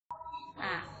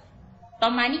ต่อ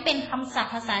มานี่เป็นคำศัพ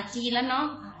ท์ภาษาจีนแล้วเนาะ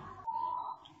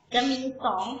จะมี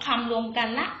2 คำรวมกัน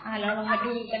ละเราลองมา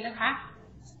ดูกันนะคะ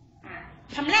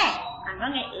คำแรกอ่านว่า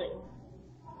ไงเอ่ย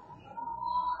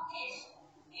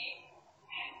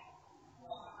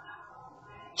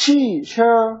汽车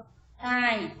ใช่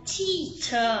ที่เช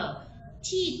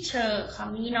อค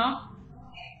ำนี้เนาะ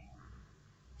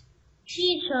ที่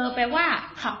เชอแปลว่า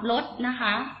ขับรถนะค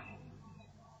ะ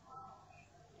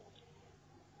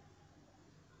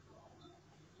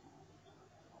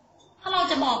ถ้าเรา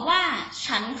จะบอกว่า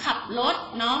ฉันขับรถ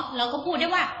เนาะเราก็พูดได้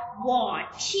ว่า我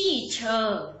汽车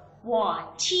我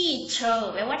汽车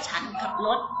แปลว่าฉันขับร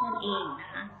ถนั่นเองนะ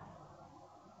คะ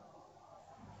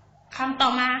คำต่อ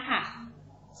มาค่ะ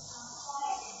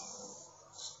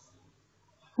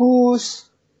呼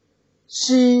吸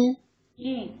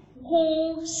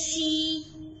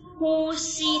ฮู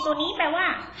ซีตัวนี้แปลว่า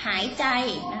หายใจ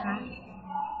นะคะ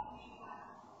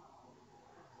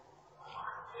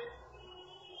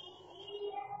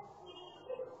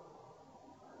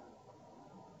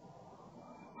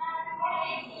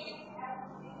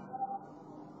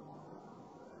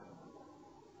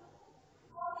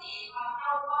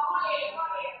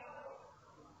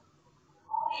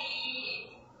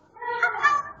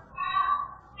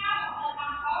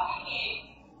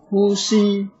呼吸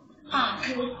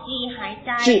ฮูซีหายใ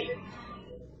จ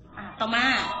ต่อมา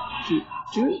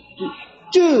จื้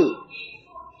อ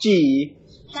จี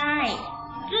ใช่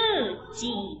จื้อ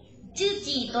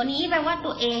จีตัวนี้แปลว่า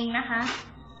ตัวเองนะคะ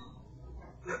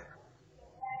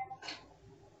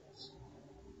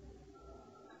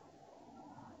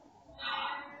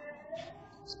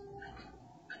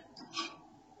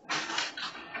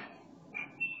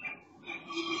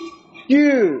日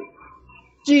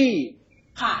记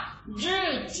ค่ะรื่อ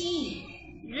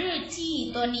จี้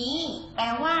ตัวนี้แปล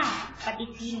ว่าปฏิ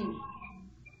ทิน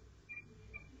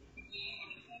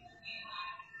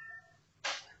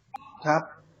ครับ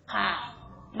ค่ะ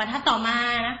บรรทัดต่อมา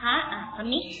นะคะค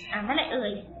ำนี้อ่านว่าอะไรเอ่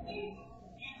ย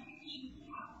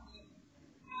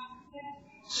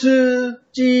司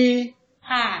机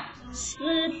ค่ะ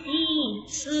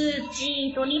司机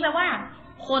ตัวนี้แปลว่า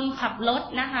คนขับรถ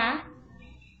นะคะ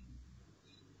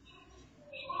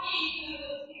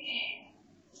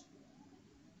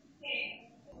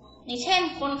อย่างเช่น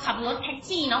คนขับรถแท็ก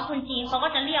ซี่เนาะคนจีนเขาก็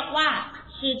จะเรียกว่า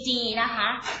ซูจีนะคะ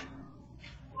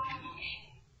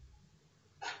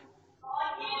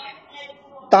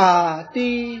打的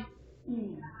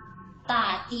ตา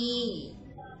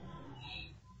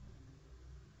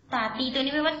ตีตัว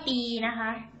นี้แปลว่าตีนะค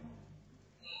ะ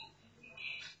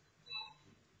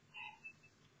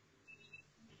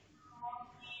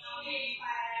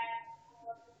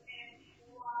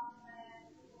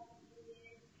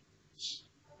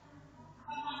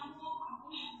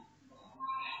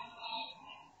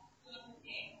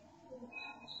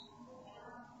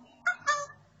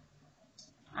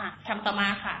คำต่อมา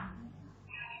ค่ะ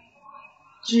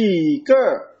几个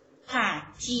ค่ะ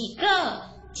几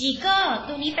个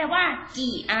ตัวนี้แปลว่า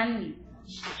กี่อัน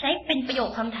ใช้เป็นประโยค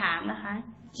คำถามนะคะ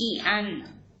กี่อัน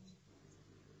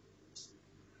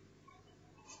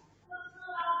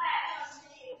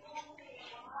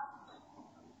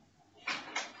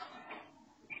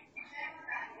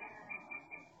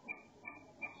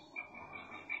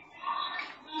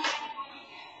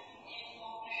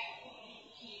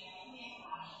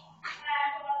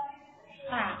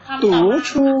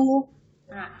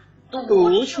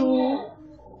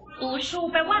读书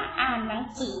แปลว่าอ่านหนัง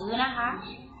สือนะคะ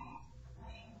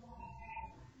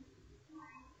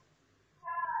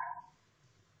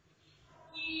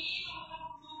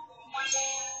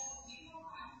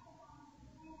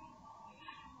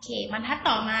โอเคบรรทัด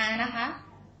ต่อมานะคะ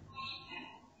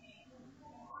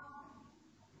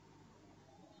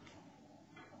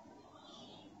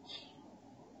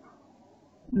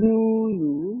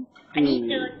อันนี้เ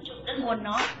จอจุดด้านบนเ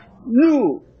นาะ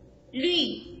绿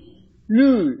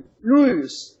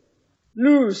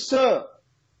色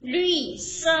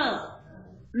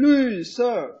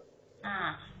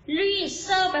绿色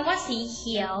แปลว่าสีเ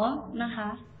ขียวนะคะ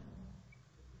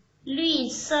绿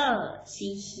色สี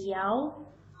เขียว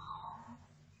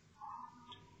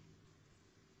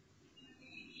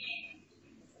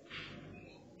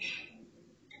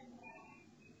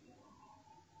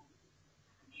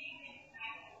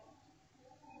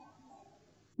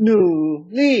努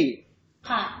力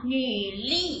ค่ะหนู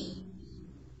ลี่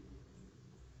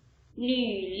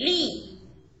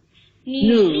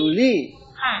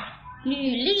ค่ะหนู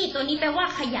ลี่ตัวนี้แปลว่า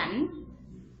ขยัน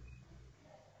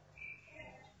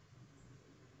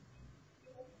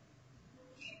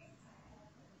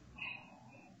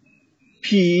皮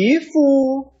肤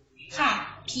ค่ะ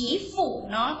ผ ผีฝู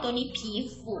เนาะตัวนี้ผี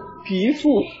ฝู 皮肤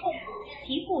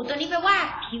ผีฝูตัวนี้แปลว่า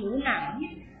ผิวหนัง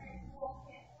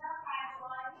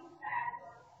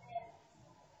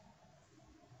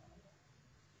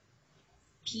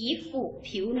ผีฝู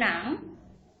ผิวหนัง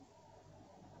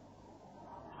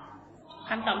ค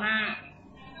ำต่อมา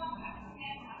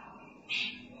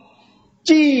记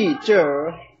者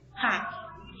ค่ะ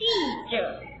จี้เจอ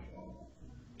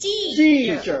จี้ 记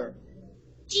者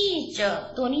จี้เจอ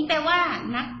ตัวนี้แปลว่า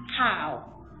นักข่าว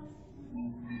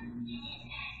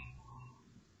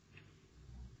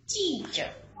จี้เจอ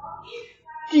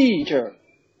记者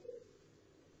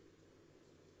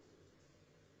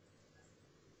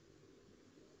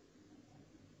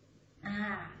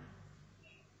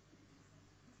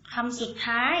คำสุด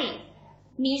ท้าย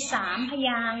มี3 พย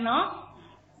างค์เนาะ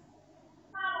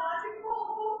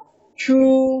出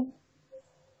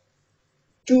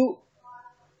租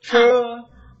车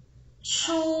出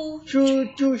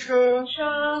租车เช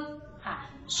อค่ะ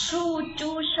ชูจู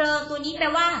เชอตัวนี้แปล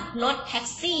ว่ารถแท็ก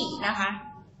ซี่นะคะ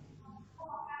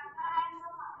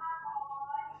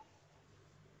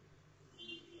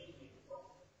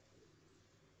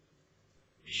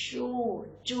ชู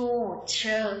จูเช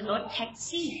อรถแท็ก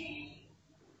ซี่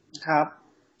ครับ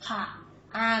ค่ะ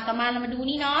ต่อมาเรามาดู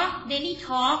นี่เนาะ Daily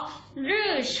Talk รื่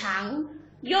อฉาง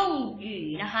ย่งหยู่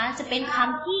นะคะจะเป็นค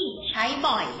ำที่ใช้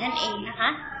บ่อยนั่นเองนะคะ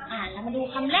เรามาดู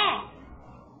คำแรก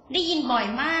ได้ยินบ่อย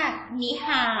มากหนี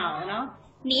ห่าวเนาะ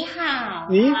หนีห่าว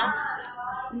นะคะ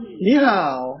หนีห่า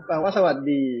วแปลว่าสวัส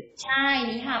ดีใช่ห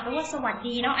นีห่าวแปลว่าสวัส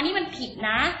ดีเนาะอันนี้มันผิด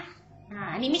นะ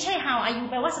อันนี้ไม่ใช่ห่าวอายุ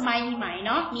แปลว่าสบายดีไหมเ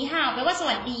นาะหนีห่าวแปลว่าส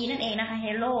วัสดีนั่นเองนะคะ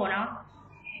Hello เนาะ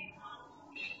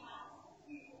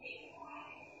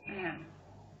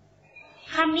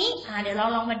คำนี้เดี๋ยวเรา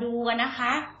ลองมาดูกันนะค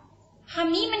ะค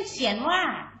ำนี้มันเขียนว่า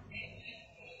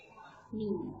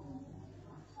นี่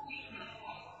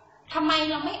ทำไม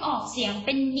เราไม่ออกเสียงเ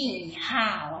ป็นหนี่ห่า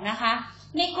วนะคะ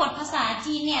ในกฎภาษา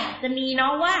จีนเนี่ยจะมีเนา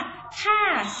ะว่าถ้า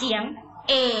เสียง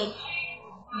เอก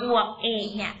บวกเอก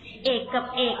เนี่ยเอกกับ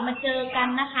เอกมาเจอกัน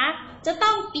นะคะจะต้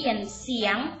องเปลี่ยนเสีย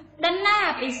งด้านหน้า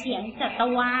เป็นเสียงจัต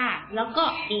วาแล้วก็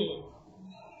เอก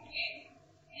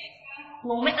ง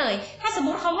งไหมเอ่ยถ้าสม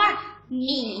มุติคำว่าห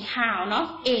นีห่าวเนาะ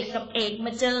เอกกับเอกม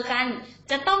าเจอกัน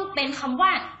จะต้องเป็นคำว่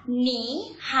าหนี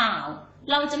ห่าว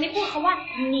เราจะไม่พูดคำว่า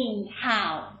หนีห่า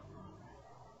ว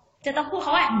จะต้องพูดค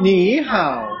ำว่าหนีห่า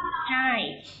วใช่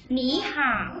หนีห่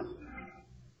าว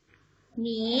ห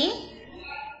นี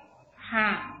ห่า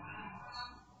ว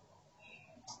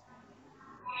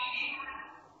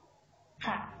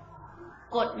ค่ะ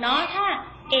กฎเนาะถ้า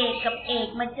เอกกับเอก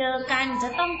มาเจอกันจะ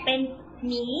ต้องเป็น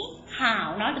หนีห่าว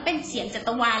เนาะจะเป็นเสียงจัต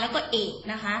วาแล้วก็เอก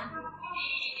นะคะ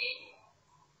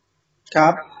ครั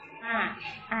บ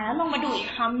แล้วลองมาดูอีก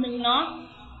คำหนึ่งเนาะ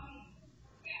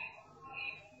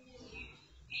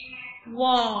ว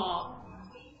อ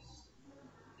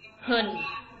เฮิน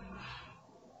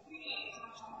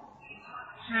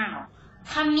ห่าว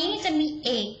คำนี้จะมีเ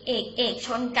อกช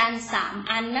นกัน3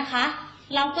 อันนะคะ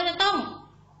เราก็จะต้อง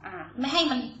ไม่ให้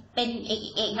มันเป็นเ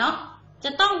อกเนาะจ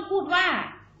ะต้องพูดว่า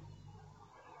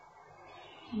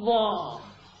วอ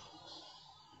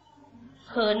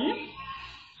เหิน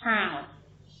ห่าว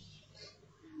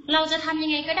เราจะทำยั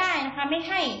งไงก็ได้นะคะไม่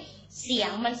ให้เสีย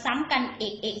งมันซ้ำกันเ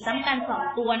อกซ้ำกัน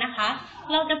2 ตัวนะคะ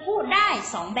เราจะพูดได้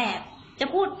2 แบบจะ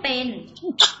พูดเป็น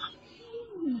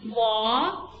วอ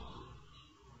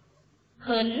เ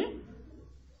หิน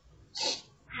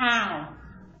ห่าว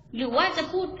หรือว่าจะ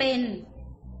พูดเป็น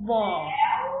วอ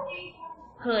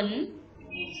เหิน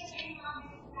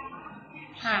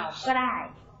ห่าวก็ได้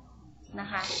นะ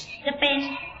คะจะเป็น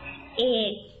เอ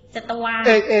กจัตวา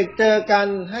เอกเจอกัน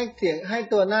ให้เสียงให้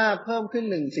ตัวหน้าเพิ่มขึ้น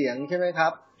1 เสียงใช่ไหมครั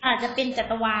บอาจจะเป็นจั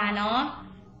ตวาเนาะ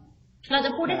เราจะ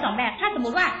พูดได้2 แบบถ้าสมมุ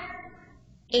ติว่า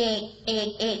เอ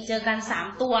กเจอกัน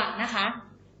3 ตัวนะคะ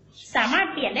สามารถ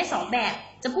เปลี่ยนได้2 แบบ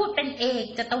จะพูดเป็นเอก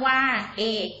จัตวาเอ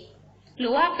กหรื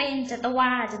อว่าเป็นจัตวา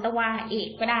เอก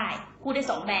ก็ได้พูดได้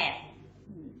2 แบบ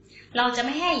เราจะไ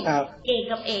ม่ให้เอก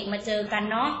กับเอกมาเจอกัน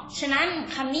เนาะฉะนั้น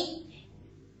คำนี้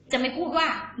จะไม่พูดว่า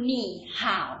หนี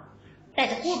ห่าวแต่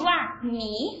จะพูดว่าห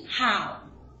นีห่าว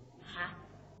นะคะ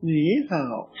หนีห่า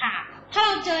วค่ะถ้าเร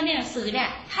าเจอในหนังสือเนี่ย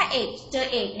ถ้าเอกเจอ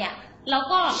เอกเนี่ยเรา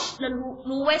ก็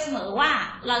รู้ไว้เสมอว่า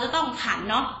เราจะต้องขัน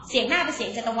เนาะเสียงหน้าเป็นเสีย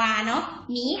งจัตวาเนาะ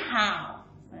หนีห่าว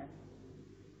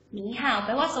หนีห่าวแป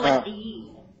ลว่าสวัสดี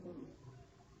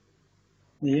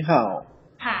หนีห่าว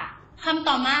ค่ะคำ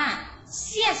ต่อมาเ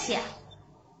สี่ยเสี่ย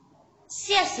เ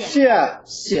สี่ยเสี่ยเสี่ย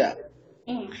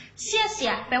เสี่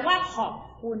ยแปลว่าขอบ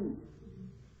คุณ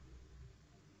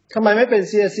ทำไมไม่เป็น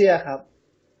เสี่ยครับ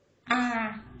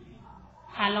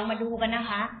ค่ะลองมาดูกันนะ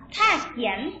คะถ้าเขี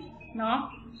ยนเนาะ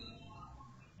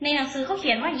ในหนังสือเขาเ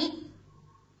ขียนว่าอย่างนี้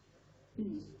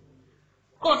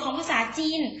กฎของภาษาจี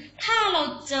นถ้าเรา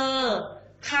เจอ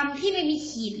คำที่ไม่มี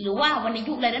ขีดหรือว่าวรรณ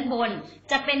ยุกต์อะไรด้านบน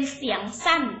จะเป็นเสียง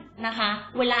สั้นนะคะ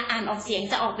เวลาอ่านออกเสียง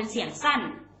จะออกเป็นเสียงสั้น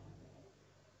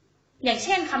อย่างเ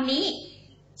ช่นคำนี้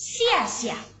เสี่ยเ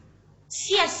สี่ยเ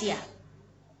สี่ยเสี่ย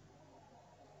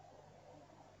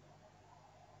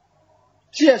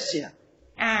เชี่ยเชี่ย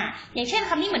อย่างเช่น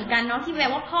คำนี้เหมือนกันเนาะที่แปล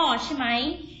ว่าพ่อใช่ไหม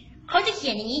เขาจะเขี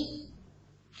ยนอย่างนี้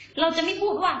เราจะไม่พู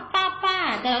ดว่าป้าป้า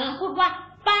แต่เราจะพูดว่า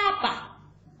ป้าป่ะ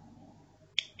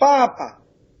ป้าป่ะ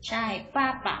ใช่ป้า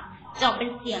ป่ะจะออกเป็น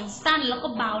เสียงสั้นแล้วก็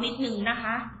เบานิดนึงนะค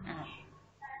ะ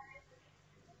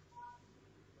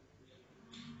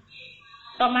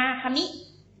ต่อมาคำนี้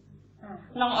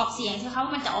ลองออกเสียงใช่ไหมว่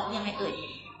ามันจะออกยังไงเอ่ย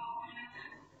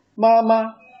มามา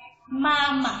มา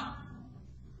มา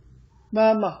มา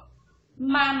มา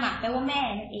มามาแปลว่าแม่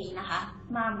นั่นเองนะคะ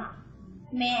มามา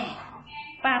แม่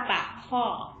ป้าป่ะพ่อ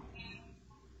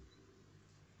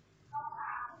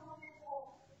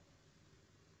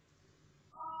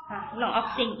ลองออก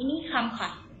เสียงอีนี่คำค่ะ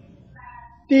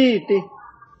ตีตี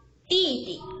ตี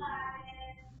ตี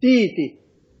ตีตี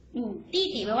ตี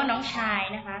ตีแปลว่าน้องชาย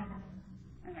นะคะ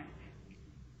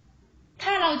ถ้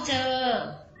าเราเจอ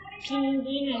พิน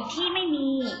ยินที่ไม่มี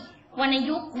วรรณ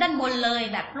ยุกต์ด้านบนเลย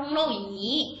แบบโล่งๆอย่าง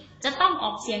นี้จะต้องอ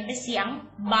อกเสียงเป็นเสียง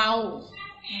เบา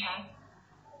นะคะ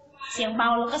เสียงเบา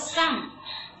แล้วก็สั้น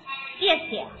เสียเ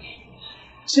สีย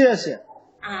เชี่ยเชี่ย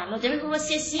เราจะไม่พูดว่าเ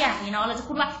สียเสียนี่เนาะเราจะ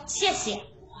พูดว่าเสียเสีย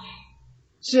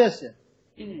เชี่ยเชี่ย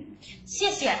เสีย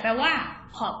เสียแปลว่า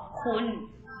ขอบคุณ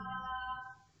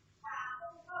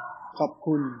ขอบ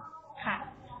คุณค่ะ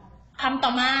คำต่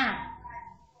อมา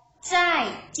จ่าย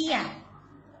เจียน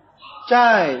จ่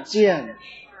ายเจียน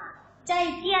จ่าย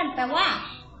เจียนแปลว่า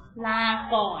ลา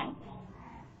ก่อน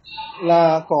ลา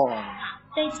ก่อน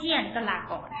จ่ายเจียนก็ลา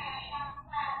ก่อน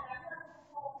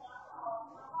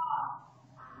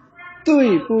ตุ้ย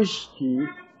ผู้ฉี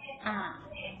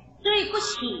ตุ้ยผู้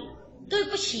ฉีตุ้ย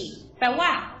ผู้ฉีแปลว่า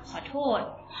ขอโทษ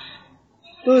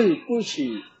ตุ้ยผู้ฉี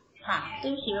ค่ะตุ้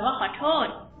ยผู้ฉีแปลว่าขอโทษ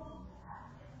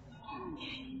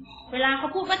เวลาเขา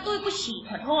พูดว่าตุ้ยผู้ฉี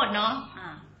ขอโทษเนาะ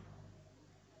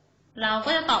เราก็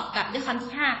จะตอบกลับด้วยคำ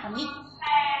ที่5คำนี้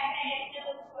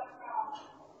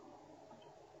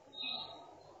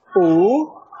ปู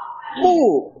ปู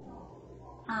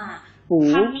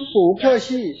ปูเคอ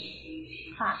ชี่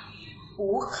ค่ะปู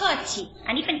เคอชี่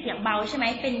อันนี้เป็นเสียงเบาใช่ไหม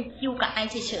เป็นคิวกับไอ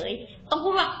เฉยๆต้องพู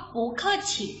ดว่าปูเคอ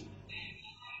ชี่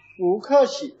ปูเคอ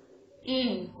ชี่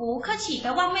ปูเคอชี่แปล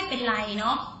ว่าไม่เป็นไรเน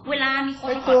าะเวลามีคน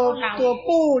ขอโทษเราตัว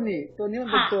ปูนี่ตัวนี้มัน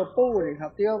เป็นตัวปูนี่ครั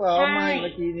บที่ว่าไม่เ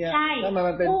มื่อกี้เนี่ยแล้ว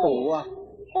มันเป็นปู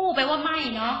ปูแปลว่าไม่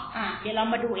เนาะเดี๋ยวเรา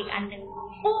มาดูอีกอันหนึ่ง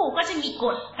ปูก็จะมีก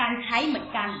ฎการใช้เหมือน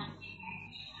กัน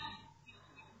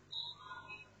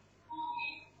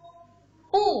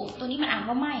ปูตัวนี้มันอ่าน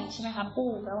ว่าไม่ใช่ไหมคะปู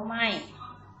แปลว่าไม่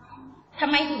ทำ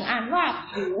ไมถึงอ่านว่า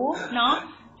ปูเนาะ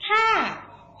ถ้า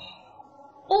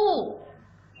ปู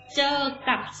เจอ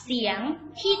กับเสียง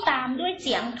ที่ตามด้วยเ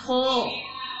สียงโท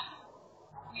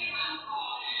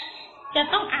จะ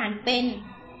ต้องอ่านเป็น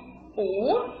ปู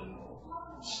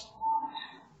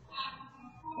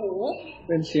เ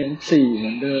ป็นเสียง4เหมื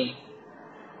อนเดิม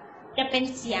จะเป็น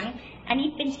เสียงอันนี้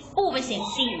เป็นปูเป็นเสียง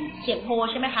4เสียงโท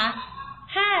ใช่ไหมคะ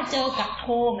ถ้าเจอกับโท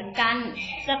เหมือนกัน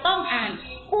จะต้องอ่าน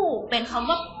ปูเป็นคำ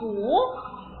ว่าปู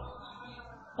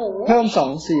เพิ่ม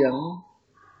2เสียง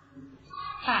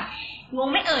ค่ะงง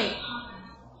ไหมเอ่ย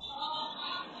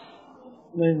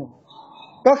ไม่งง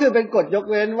ก็คือเป็นกฎยก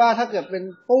เว้นว่าถ้าเกิดเป็น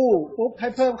ปูปุ๊บให้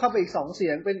เพิ่มเข้าไปอีก2เสี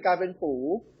ยงเป็นกลายเป็นปู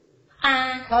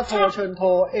ถ้าโทชนโท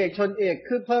เอกชนเอก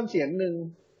ขึ้นเพิ่มเสียงหนึ่ง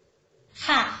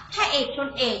ค่ะถ้าเอกชน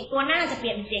เอกตัวหน้าจะเป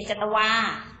ลี่ยนเป็นเสียงจัตวา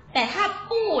แต่ถ้า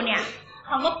ปูเนี่ยค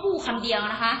ำว่าปูคำเดียว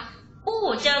นะคะปู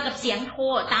เจอกับเสียงโท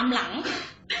ตามหลัง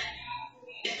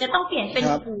จะต้องเปลี่ยนเป็น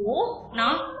ปูเน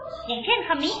าะอย่างเช่นค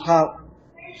ำนี้ครับ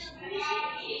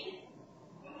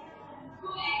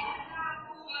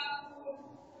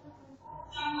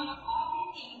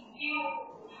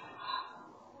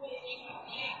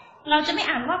เราจะไม่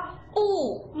อ่านว่าปู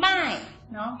ไม่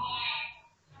เนาะ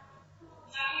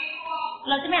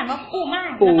เราจะไม่อ่านว่าปูไม่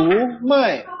ปูไม่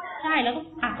ใช่แล้วก็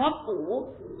อ่านว่าปู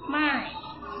ไม่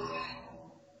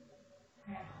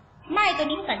ไม่ตัว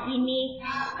นี้ภาษาจีนมี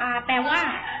แปลว่า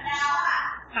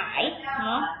ขายเน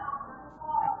าะ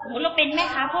สมมติเราเป็นแม่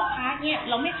ค้าพ่อค้าเนี่ย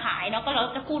เราไม่ขายเนาะก็เรา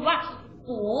จะพูดว่า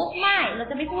ปูไม่เรา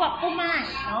จะไม่พูดว่าปูไม่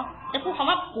เนาะจะพูดคำ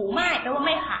ว่าปูไม่แปลว่าไ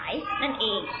ม่ขายนั่นเอ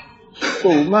ง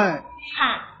ปูไม่ค่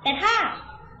ะแต่ถ้า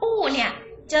ปูเนี่ย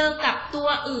เจอกับตัว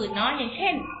อื่นเนาะอย่างเช่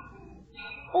น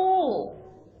ปู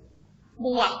บ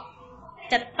วก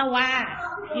จัตวา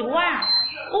หรือว่า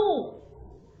ปู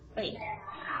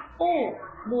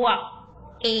บวก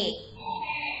เอก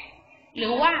หรื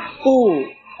อว่ากู้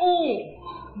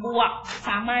บวกส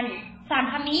ามัญสาม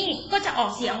คำนี้ก็จะออ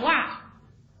กเสียงว่า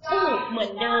กู้เหมือ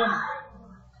นเดิม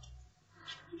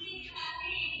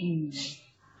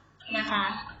นะคะ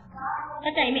เข้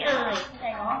าใจไหมเอ่ยเข้าใจ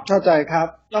เนาะเข้าใจครับ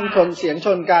ต้องชนเสียงช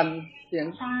นกันเสีย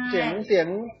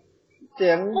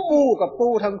งกู้กับ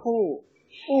กู้ทั้งคู่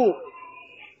กู้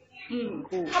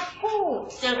ถ้ากู้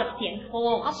เจอกับเสียงโท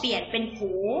ก็เปลี่ยนเป็น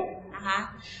ผูนะคะ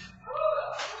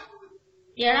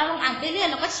เดี๋ยวเราลองอ่านเรื่อย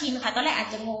ๆเราก็ชินค่ะตอนแรกอาจ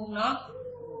จะงงเนาะ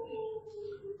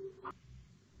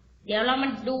เดี๋ยวเรามา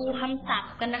ดูคำศัพ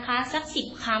ท์กันนะคะสัก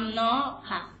10 คำเนาะ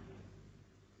ค่ะ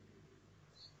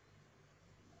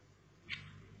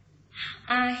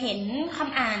เห็นค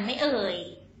ำอ่านไม่เอ่ย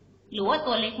หรือว่า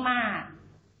ตัวเล็กมาก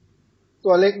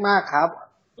ตัวเล็กมากครับ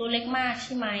ตัวเล็กมากใ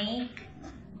ช่ไหม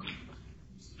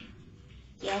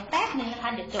เดี๋ยวแป๊บนึงนะคะ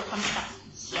เดี๋ยวจดคำศัพท์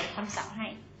เขียนคำศัพท์ให้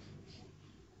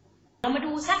เรามา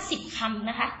ดูสัก10 คำ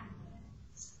นะคะ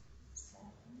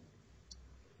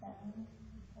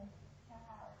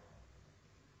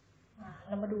เ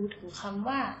รามาดูถึงคำ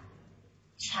ว่า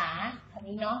ฉาคำ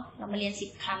นี้เนาะเรามาเรียน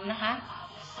10 คำนะคะ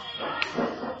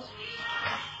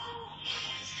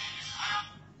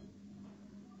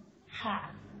ค่ะ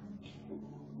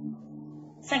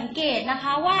สังเกตนะค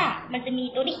ะว่ามันจะมี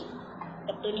ตัวนี้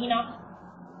กับตัวนี้เนาะ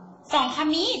2 ค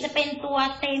ำนี้จะเป็นตัว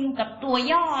เต็มกับตัว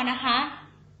ย่อนะคะ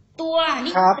ตัว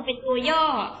นี้จะเป็นตัวย่อ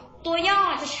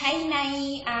จะใช้ใน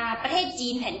ประเทศจี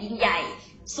นแผ่นดินใหญ่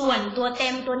ส่วนตัวเต็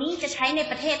มตัวนี้จะใช้ใน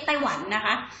ประเทศไต้หวันนะค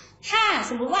ะถ้า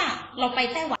สมมุติว่าเราไป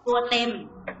ไต้หวันตัวเต็ม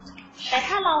แต่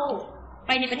ถ้าเราไ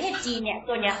ปในประเทศจีนเนี่ย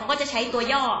ตัวเนี้ยเขาก็จะใช้ตัว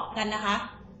ย่อกันนะคะ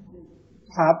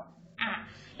ครับ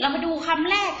เรามาดูคำ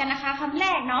แรกกันนะคะคำแร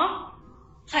กเนาะ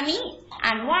คำนี้อ่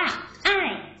านว่าอ้าย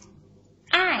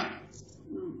อ้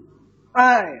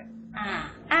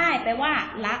ายแปลว่า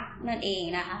รักนั่นเอง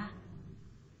นะคะ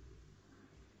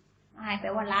อ้ายแปล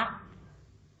ว่ารัก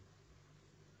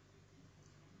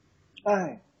อ้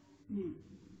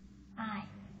าย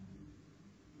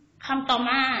คำต่อ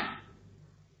มา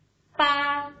ปา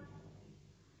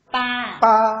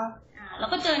เรา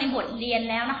ก็เจอในบทเรียน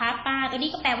แล้วนะคะปาตัวนี้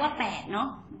ก็แปลว่า8เนาะ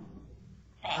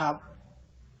ครับ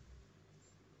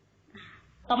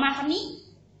ต่อมาคำนี้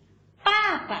ป้า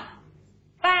ป่า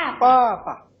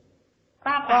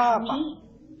นี้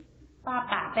ป้า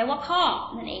ป่าแปลว่าพ่อ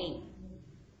นั่นเอง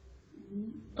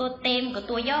ตัวเต็มกับ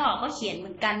ตัวย่อก็เขียนเห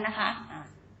มือนกันนะคะ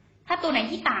ถ้าตัวไหน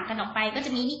ที่ต่างกันออกไปก็จ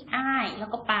ะมีนี่อ้ายแล้ว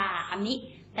ก็ปาคำนี้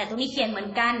แต่ตัวนี้เขียนเหมือน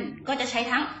กันก็จะใช้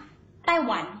ทั้งไต้ห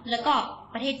วันแล้วก็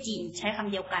ประเทศจีนใช้ค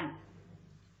ำเดียวกัน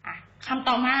คำ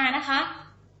ต่อมานะคะ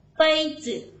เปย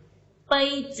จื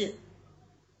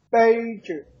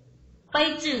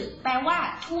แปลว่า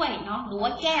ถ้วยเนาะหรือว่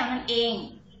าแก้วนั่นเอง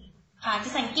ค่ะจะ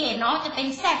สังเกตเนาะจะเป็น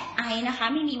แซดไอนะคะ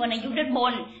ไม่มีวรรณยุกต์ด้านบ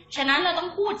นฉะนั้นเราต้อง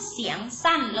พูดเสียง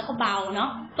สั้นแล้วก็เบาเนาะ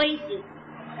เปย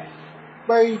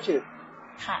จื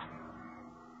ค่ะ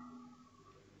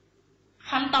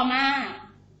คำต่อมา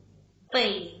เป่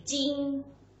ยจิง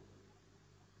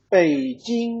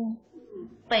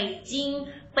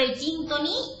ตัว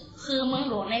นี้คือเมือง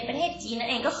หลวงในประเทศจีนนั่น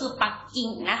เองก็คือปักกิ่ง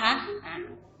นะคะ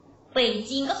เป่ย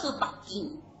จิงก็คือปักกิ่ง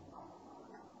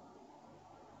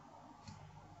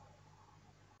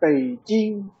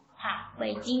ค่ะเป่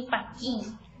ยจิงปักกิ่ง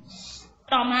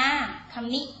ต่อมาค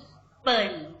ำนี้เปิ่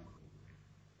น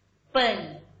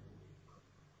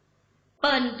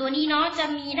ตัวนี้เนาะจะ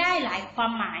มีได้หลายควา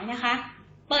มหมายนะคะ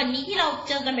เปิ่นนี้ที่เราเ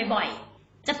จอกันบ่อย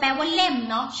ๆจะแปลว่าเล่ม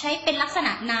เนาะใช้เป็นลักษณ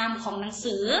ะนามของหนัง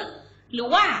สือหรือ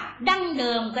ว่าดั้งเ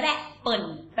ดิมก็ได้เปิ่น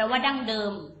แปลว่าดั้งเดิ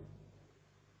ม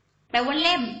แปลว่าเ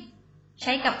ล่มใ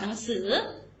ช้กับหนังสือ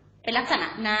เป็นลักษณะ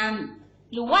นาม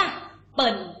หรือว่าเ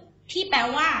ปิ่นที่แปล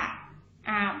ว่า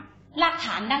รากฐ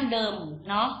านดั้งเดิม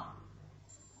เนาะ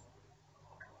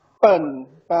เปิ่น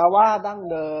แปลว่าดั้ง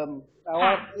เดิมแปลว่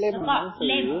าเล่มหนังสื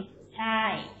อใช่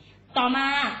ต่อมา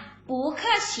ปูเค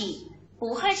อ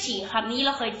ฉีคำนี้เร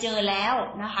าเคยเจอแล้ว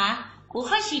นะคะปูเ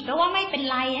คอฉีแปลว่าไม่เป็น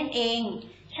ไรนั่นเอง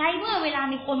ใช้เมื่อเวลา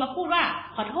มีคนมาพูดว่า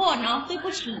ขอโทษเนาะตุ้ย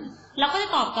ผู้ฉีเราก็จะ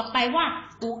ตอบกลับไปว่า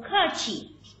ปูเคอฉี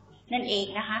นั่นเอง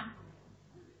นะคะ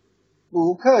ปู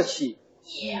เคอ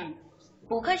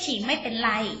ฉีไม่เป็นไ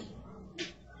ร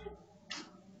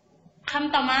ค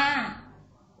ำต่อมา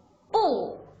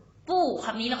ปู้ค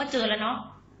ำนี้เราก็เจอแล้วเนาะ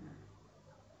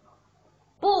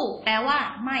ปู้แปลว่า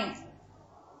ไม่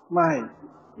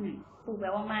ปู้แปล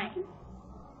ว่าไม่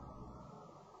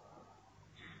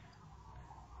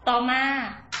ต่อมา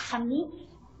คำนี้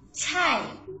ใช่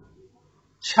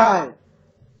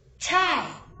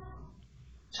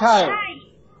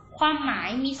ความหมาย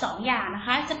มี2 อย่างนะค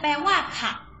ะจะแปลว่า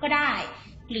ขับก็ได้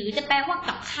หรือจะแปลว่า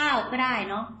กับข้าวก็ได้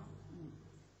เนาะ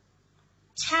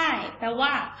ใช่แปลว่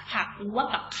าผักหรือว่า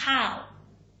กับข้าว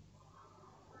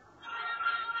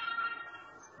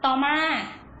ต่อมา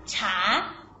ฉ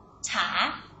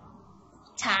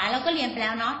าเราก็เรียนไปแล้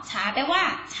วเนาะฉาแปลว่า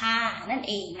ชานั่น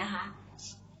เองนะคะ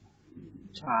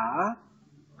ฉา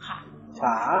ค่ะฉ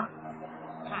า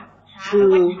ค่ะชื่อ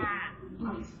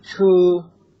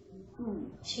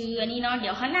อันนี้เนาะเดี๋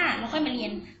ยวข้างหน้าเราค่อยมาเรีย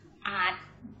น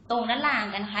ตรงด้านล่าง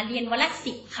กันนะคะเรียนวันละ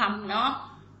10 คำเนาะ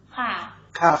ค่ะ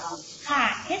ครับค่ะ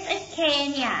HSK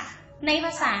เนี่ยในภ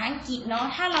าษาอังกฤษเนาะ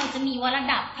ถ้าเราจะมีวระ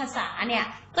ดับภาษาเนี่ย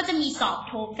ก็จะมีสอบ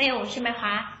TOEFL ใช่ไหมค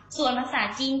ะส่วนภาษา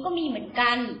จีนก็มีเหมือนกั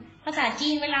นภาษาจี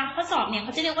นเวลาเขาสอบเนี่ยเข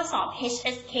าจะเรียกว่าสอบ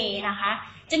HSK นะคะ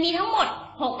จะมีทั้งหมด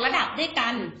6ระดับด้วยกั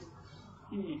น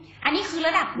อันนี้คือร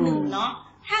ะดับ1เนาะ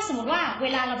ถ้าสมมติว่าเว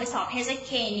ลาเราไปสอบ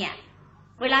HSK เนี่ย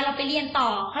เวลาเราไปเรียนต่อ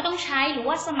เขาต้องใช้หรือ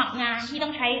ว่าสมัครงานที่ต้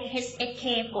องใช้ HSK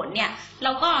ผลเนี่ยเร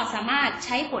าก็สามารถใ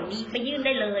ช้ผลนี้ไปยื่นไ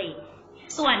ด้เลย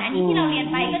ส่วนอันนี้ที่เราเรียน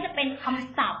ไปก็จะเป็นค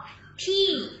ำศัพท์ที่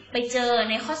ไปเจอ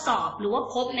ในข้อสอบหรือว่า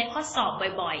พบในข้อสอบ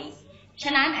บ่อยๆฉ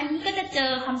ะนั้นอันนี้ก็จะเจอ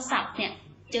คำศัพท์เนี่ย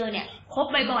พบ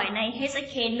บ่อยๆใน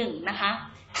HSK 1นะคะ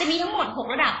จะมีทั้งหมด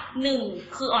6ระดับ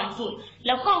1คืออ่อนสุดแ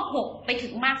ล้วก็6ไปถึ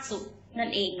งมากสุดนั่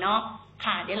นเองเนาะ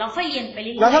ค่ะเดี๋ยวเราค่อยเรียนไปเ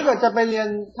รื่อยๆแล้วถ้าเกิดจะไปเรี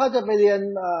ยน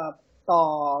ต่อ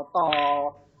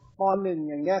ป.1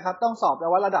อย่างเงี้ยครับต้องสอบแล้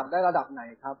วว่าระดับได้ระดับไหน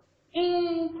ครับ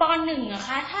ป.1อะค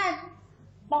ะถ้า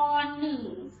ป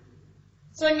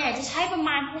.1ส่วนใหญ่จะใช้ประม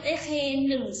าณ HSK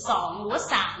 1 2หรือว่า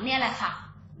3เนี่ยแหละค่ะ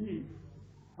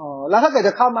อ๋อแล้วถ้าเกิดจ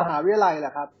ะเข้ามหาวิทยาลัยล่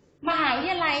ะครับมหาวิท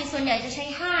ยาลัยส่วนใหญ่จะใช้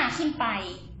5ขึ้นไป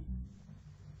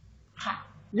ค่ะ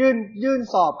ยื่น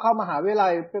สอบเข้ามหาวิทยาลั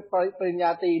ยปริญญา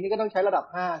ตรีนี่ก็ต้องใช้ระดับ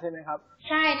5ใช่ไหมครับใ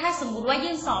ช่ถ้าสมมุติว่า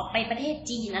ยื่นสอบไปประเทศ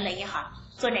จีนอะไรเงี้ยค่ะ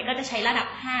ส่วนใหญ่ก็จะใช้ระดับ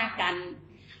5กัน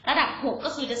ระดับ6ก็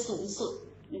คือจะสูงสุด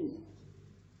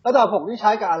ระดับ6นี่ใ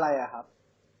ช้กับอะไรอะครับ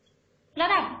ระ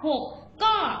ดับ6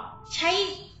ก็ใช้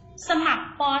สมัคร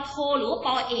ป.โทหรือว่าป.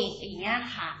เอกอย่างเงี้ย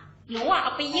ค่ะหรือว่าเอ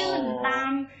าไปยื่นตา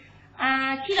ม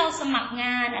ที่เราสมัครง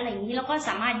านอะไรอย่างนี้เราก็ส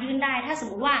ามารถยื่นได้ถ้าสม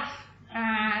มุติว่า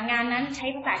งานนั้นใช้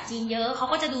ภาษาจีนเยอะเขา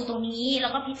ก็จะดูตรงนี้แล้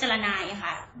วก็พิจารณา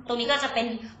ค่ะตรงนี้ก็จะเป็น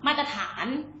มาตรฐาน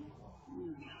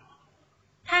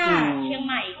ถ้าเชียงใ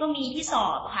หม่ก็มีที่สอ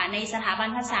บค่ะในสถาบัน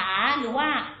ภาษาหรือว่า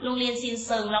โรงเรียนซินเ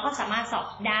ซิงเราก็สามารถสอบ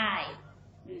ได้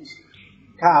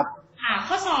ครับค่ะ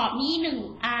ข้อสอบนี้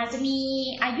จะมี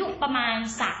อายุประมาณ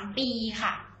3 ปี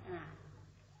ค่ะ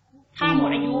ถ้าหมด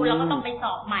อายุเราก็ต้องไปส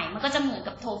อบใหม่มันก็จะเหมือน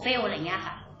กับโทเฟลอะไรเงี้ย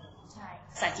ค่ะใช่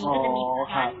ภาษาจีนก็จะมีเหมือน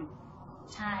กัน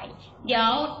ใช่เดี๋ยว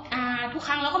ทุกค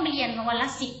รั้งเราก็มาเรียนวันละ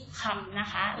10 คำนะ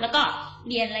คะแล้วก็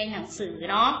เรียนอะไรหนังสือ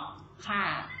เนาะค่ะ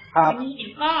วันนี้เดี๋ย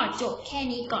วก็จบแค่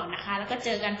นี้ก่อนนะคะแล้วก็เจ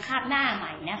อกันคาบหน้าให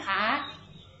ม่นะคะ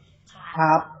ค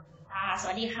รับส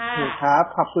วัสดีค่ะครับ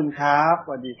ขอบคุณครับส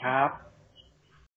วัสดีครับ